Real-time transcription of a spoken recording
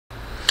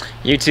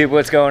YouTube,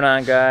 what's going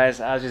on,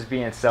 guys? I was just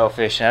being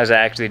selfish. I was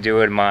actually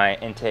doing my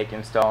intake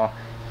install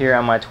here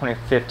on my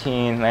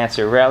 2015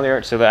 Lancer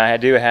Ralliart, so that I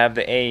do have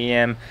the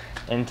AEM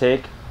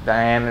intake that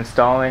I am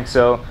installing.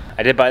 So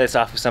I did buy this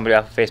off of somebody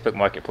off of Facebook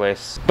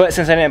Marketplace, but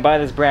since I didn't buy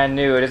this brand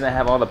new, it doesn't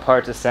have all the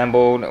parts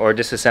assembled or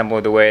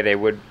disassembled the way they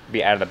would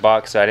be out of the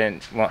box. So I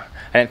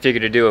didn't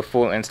figure to do a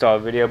full install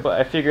video, but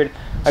I figured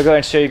I'll go ahead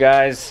and show you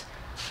guys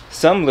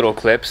some little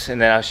clips,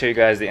 and then I'll show you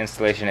guys the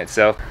installation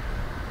itself.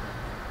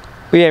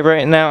 But yeah,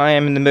 right now I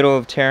am in the middle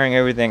of tearing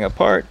everything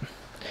apart.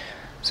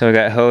 So I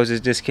got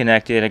hoses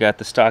disconnected, I got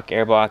the stock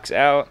airbox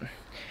out.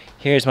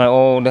 Here's my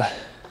old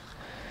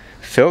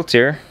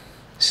filter.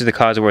 This is the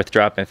Cosworth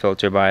drop-in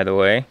filter, by the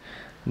way.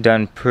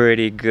 Done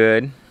pretty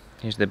good.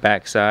 Here's the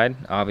back side,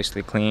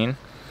 obviously clean.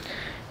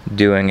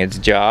 Doing its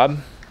job.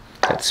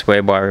 Got the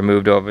sway bar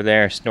removed over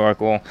there,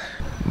 snorkel.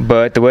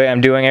 But the way I'm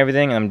doing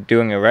everything, I'm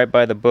doing it right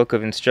by the book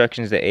of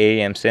instructions that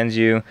AEM sends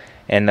you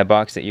and the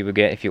box that you would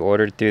get if you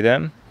ordered through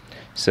them.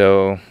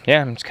 So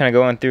yeah, I'm just kind of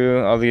going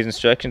through all these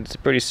instructions. It's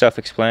pretty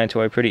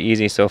self-explanatory, pretty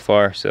easy so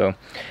far. So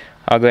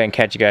I'll go ahead and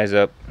catch you guys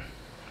up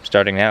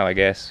starting now, I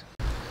guess.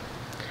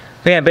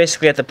 But yeah,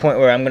 basically at the point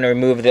where I'm going to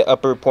remove the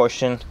upper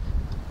portion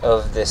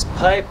of this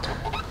pipe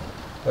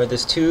or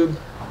this tube.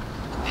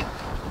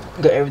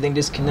 Got everything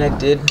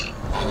disconnected,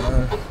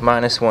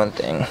 minus one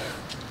thing.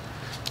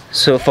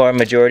 So far,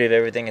 majority of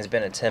everything has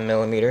been a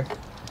 10mm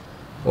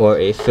or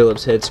a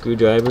Phillips head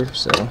screwdriver,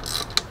 so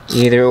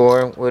either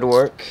or would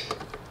work.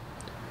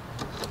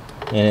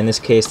 And in this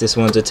case, this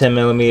one's a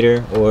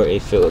 10mm or a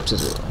Phillips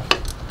as well.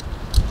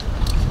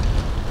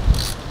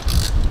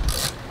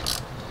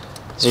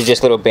 These are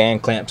just little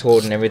band clamps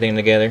holding everything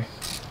together.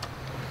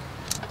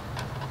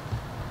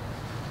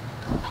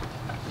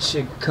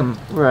 Should come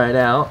right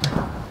out.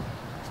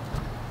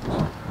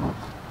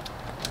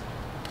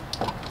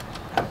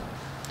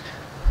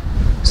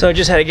 So I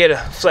just had to get a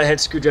flathead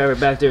screwdriver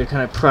back there to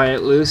kind of pry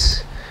it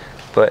loose.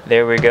 But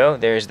there we go,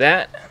 there's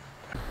that.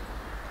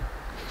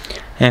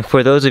 And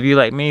for those of you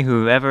like me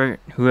who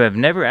have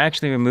never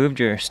actually removed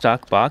your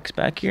stock box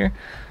back here,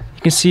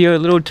 you can see your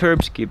little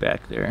turbski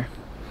back there.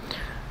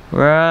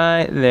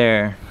 Right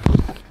there.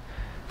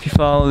 If you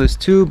follow this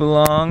tube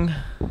along,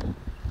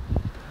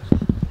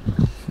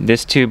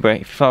 if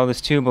you follow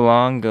this tube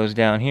along, goes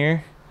down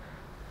here.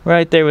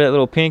 Right there where that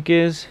little pink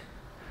is,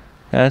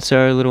 that's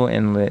our little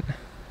inlet.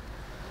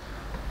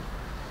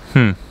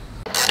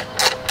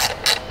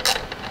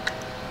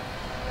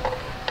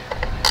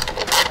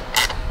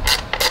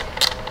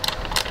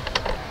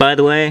 By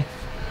the way,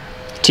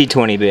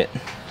 T20 bit.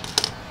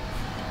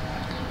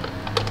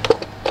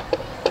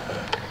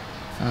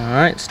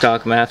 Alright,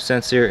 stock MAP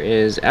sensor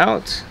is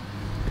out.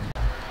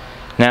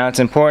 Now it's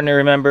important to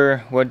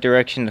remember what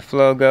direction the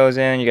flow goes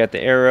in. You got the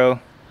arrow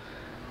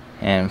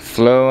and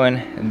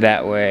flowing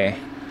that way.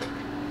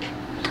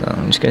 So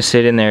I'm just going to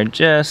sit in there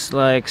just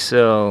like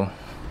so.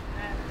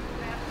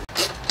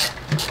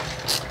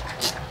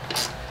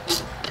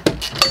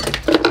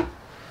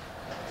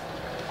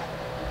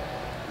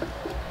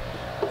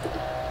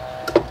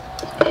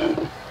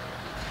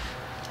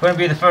 Wouldn't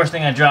be the first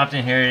thing I dropped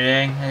in here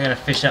today. I gotta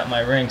fish out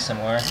my ring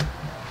somewhere.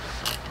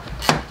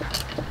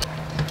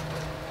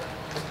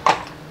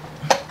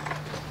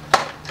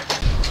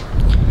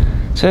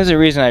 So there's a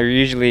reason I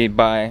usually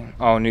buy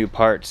all new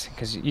parts,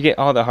 because you get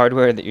all the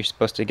hardware that you're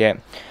supposed to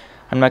get.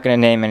 I'm not gonna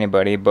name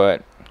anybody,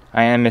 but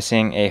I am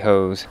missing a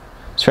hose.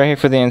 So right here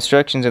for the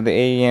instructions of the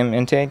AEM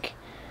intake,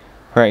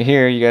 right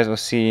here you guys will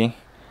see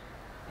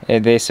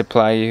they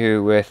supply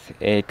you with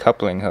a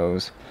coupling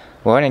hose.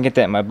 Well, I didn't get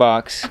that in my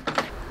box.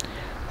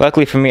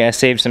 Luckily for me, I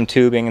saved some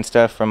tubing and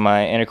stuff from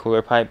my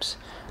intercooler pipes.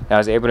 I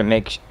was able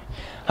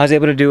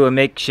to do a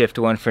makeshift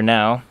one for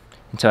now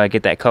until I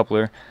get that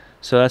coupler.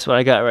 So that's what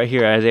I got right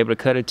here. I was able to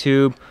cut a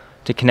tube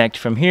to connect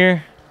from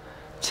here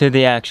to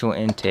the actual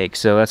intake.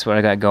 So that's what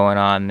I got going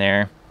on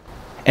there.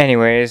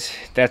 Anyways,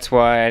 that's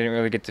why I didn't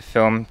really get to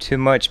film too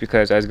much,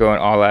 because I was going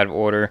all out of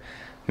order,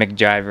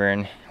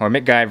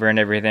 MacGyver and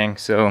everything.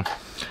 So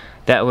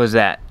that was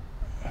that.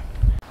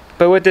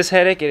 But with this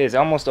headache, it is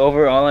almost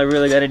over. All I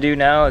really got to do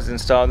now is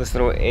install this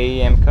little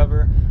AEM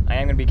cover. I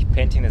am going to be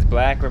painting this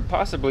black or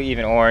possibly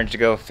even orange to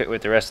go fit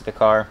with the rest of the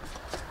car.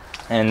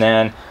 And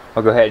then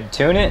I'll go ahead and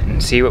tune it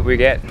and see what we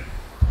get.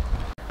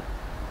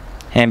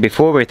 And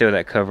before we throw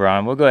that cover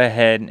on, we'll go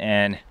ahead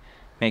and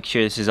make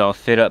sure this is all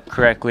fit up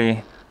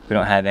correctly. We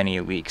don't have any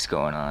leaks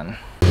going on.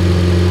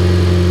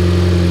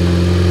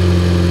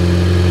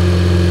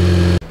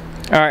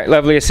 Alright,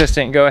 lovely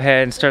assistant, go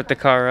ahead and start the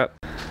car up.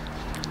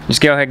 Just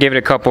go ahead and give it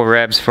a couple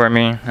revs for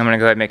me. I'm gonna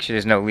go ahead and make sure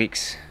there's no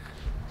leaks.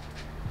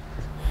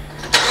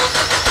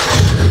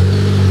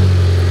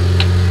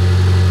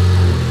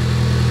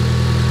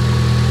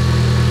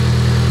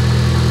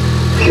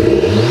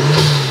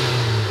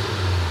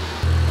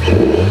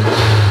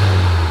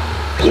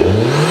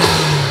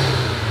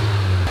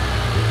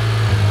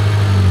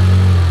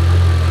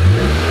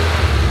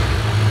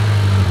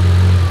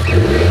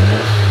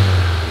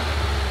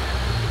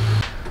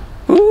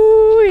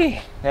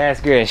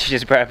 That's good. She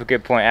just brought up a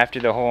good point. After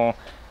the whole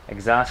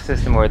exhaust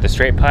system or the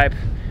straight pipe,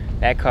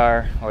 that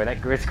car or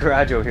that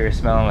garage over here is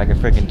smelling like a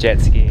freaking jet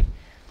ski.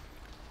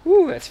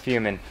 Woo, that's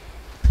fuming.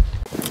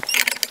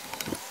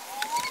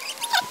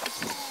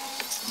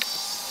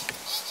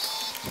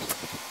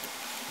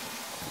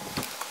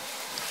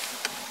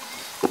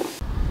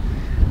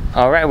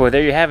 Alright, well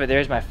there you have it.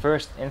 There's my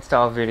first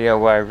install video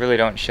where I really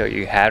don't show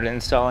you how to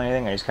install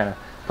anything. I just kind of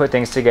put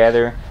things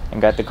together and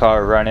got the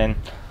car running.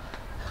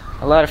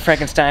 A lot of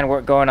Frankenstein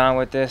work going on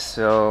with this,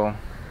 so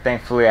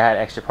thankfully I had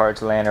extra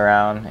parts laying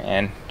around.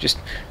 And just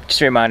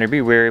a reminder,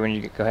 be wary when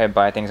you go ahead and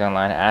buy things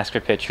online. Ask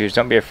for pictures.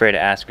 Don't be afraid to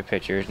ask for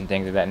pictures and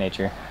things of that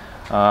nature.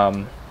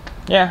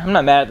 Yeah, I'm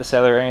not mad at the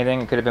seller or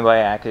anything. It could have been by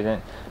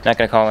accident. Not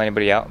going to call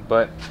anybody out,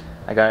 but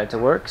I got it to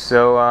work.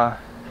 So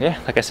yeah,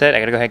 like I said, I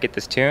got to go ahead and get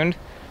this tuned.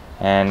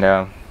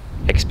 And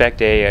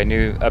expect a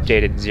new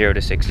updated 0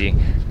 to 60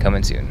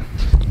 coming soon.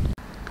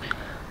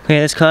 Okay,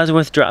 this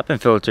Cosworth drop-in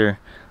filter.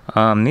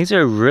 These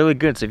are really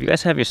good. So if you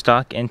guys have your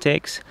stock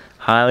intakes,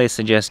 highly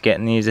suggest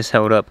getting these. This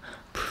held up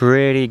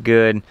pretty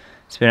good.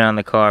 It's been on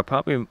the car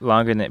probably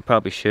longer than it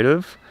probably should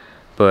have,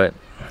 but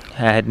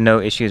I had no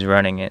issues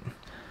running it.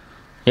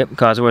 Yep,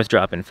 Cosworth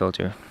drop-in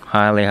filter.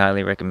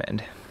 Highly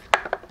recommend.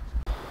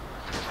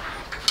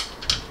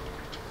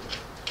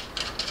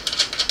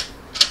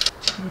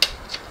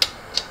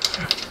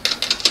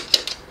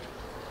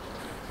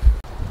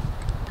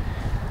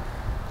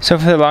 So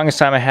for the longest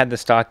time I had the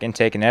stock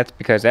intake, and that's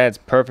because that's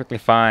perfectly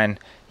fine.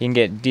 You can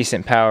get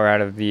decent power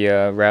out of the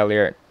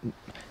Ralliart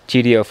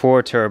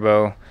TD04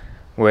 turbo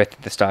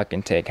with the stock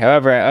intake.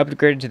 However, I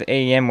upgraded to the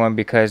AEM one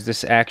because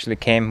this actually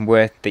came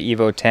with the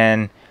Evo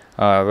 10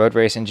 road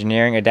race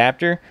engineering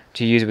adapter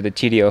to use with the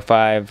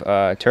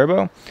TD05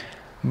 turbo.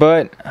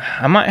 But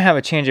I might have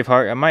a change of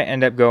heart. I might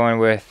end up going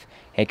with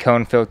a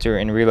cone filter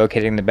and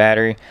relocating the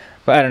battery.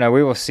 But I don't know,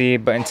 we will see.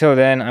 But until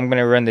then, I'm going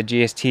to run the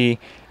GST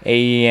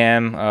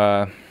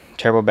AEM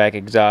turbo back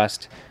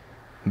exhaust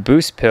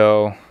boost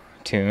pill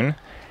tune,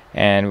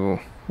 and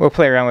we'll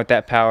play around with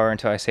that power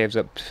until I saves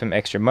up some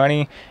extra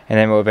money, and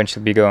then we'll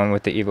eventually be going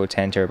with the Evo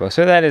 10 turbo.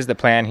 So that is the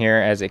plan here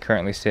as it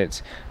currently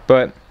sits.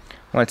 But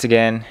once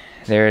again,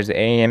 there's the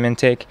AEM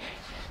intake.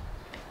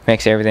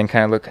 Makes everything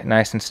kind of look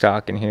nice and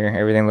stock in here.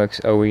 Everything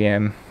looks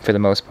OEM for the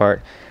most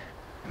part.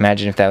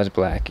 Imagine if that was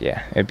black.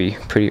 Yeah, it'd be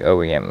pretty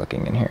OEM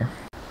looking in here.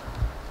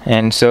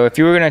 And so if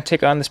you were going to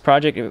take on this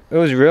project, it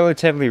was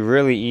relatively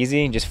really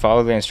easy. Just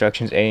follow the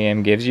instructions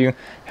AEM gives you.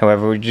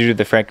 However, due to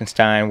the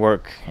Frankenstein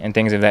work and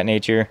things of that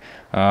nature,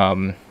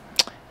 it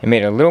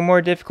made it a little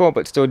more difficult,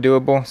 but still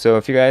doable. So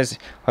if you guys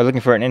are looking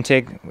for an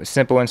intake with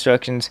simple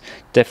instructions,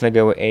 definitely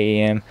go with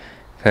AEM.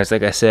 Because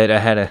like I said, I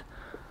had to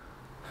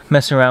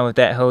mess around with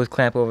that hose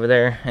clamp over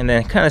there. And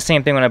then kind of the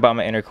same thing when I bought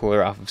my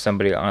intercooler off of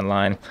somebody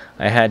online.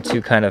 I had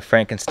to kind of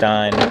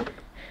Frankenstein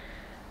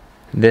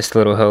this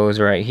little hose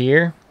right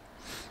here.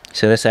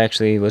 So this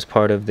actually was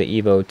part of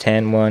the Evo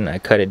 10 one. I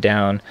cut it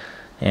down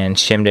and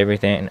shimmed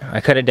everything.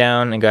 I cut it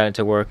down and got it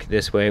to work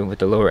this way with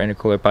the lower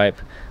intercooler pipe.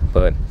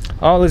 But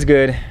all is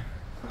good.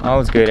 All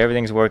is good.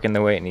 Everything's working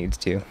the way it needs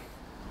to.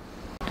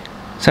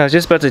 So I was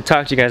just about to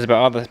talk to you guys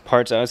about all the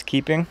parts I was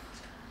keeping.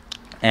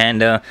 And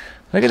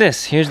look at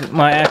this. Here's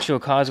my actual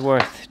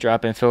Cosworth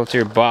drop-in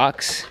filter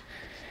box.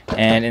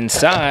 And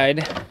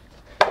inside,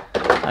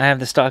 I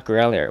have the stock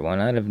Ralliart one.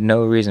 I have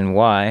no reason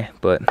why,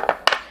 but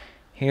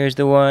here's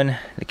the one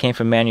that came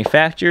from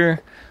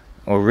manufacturer,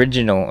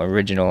 original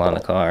on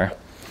the car.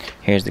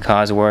 Here's the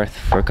Cosworth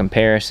for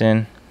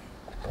comparison.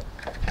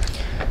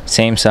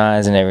 Same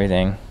size and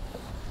everything.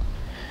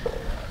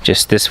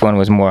 Just this one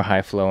was more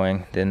high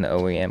flowing than the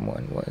OEM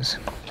one was.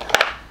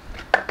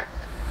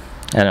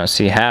 I don't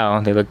see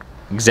how, they look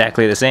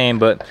exactly the same,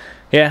 but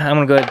yeah, I'm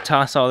gonna go ahead and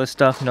toss all this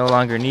stuff, no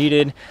longer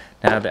needed,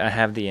 now that I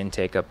have the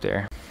intake up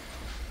there.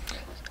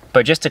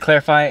 But just to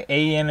clarify,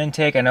 AEM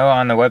intake, I know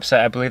on the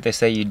website I believe they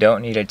say you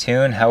don't need a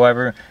tune.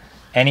 However,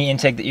 any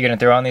intake that you're going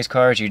to throw on these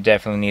cars, you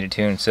definitely need a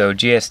tune. So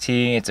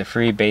GST, it's a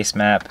free base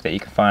map that you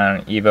can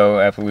find on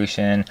Evo,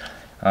 Evolution,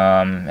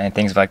 and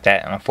things like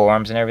that on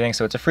forums and everything.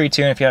 So it's a free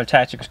tune if you have a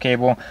tactical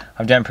cable.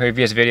 I've done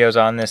previous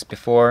videos on this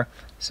before,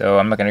 so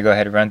I'm not going to go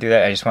ahead and run through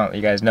that. I just want to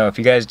let you guys know, if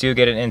you guys do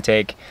get an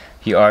intake,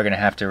 you are going to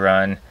have to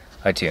run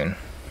a tune.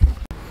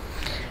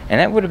 And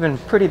that would have been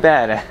pretty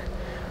bad.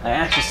 I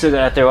actually still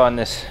got to throw on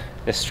this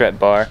strut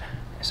bar,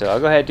 so I'll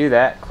go ahead and do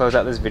that, close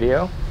out this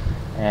video.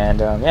 And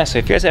yeah, so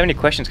if you guys have any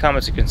questions,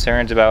 comments, or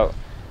concerns about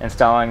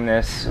installing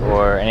this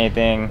or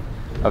anything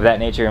of that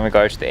nature in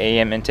regards to the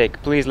AEM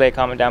intake, please lay a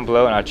comment down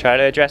below and I'll try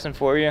to address them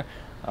for you.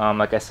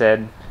 Like I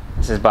said,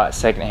 this is bought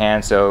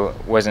secondhand, so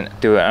it wasn't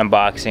through an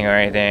unboxing or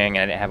anything,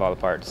 and I didn't have all the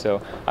parts,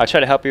 so I'll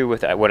try to help you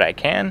with what I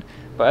can.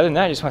 But other than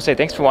that, I just want to say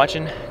thanks for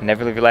watching.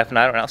 Never live your life on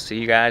auto, and I'll see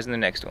you guys in the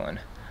next one.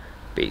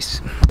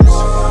 Peace.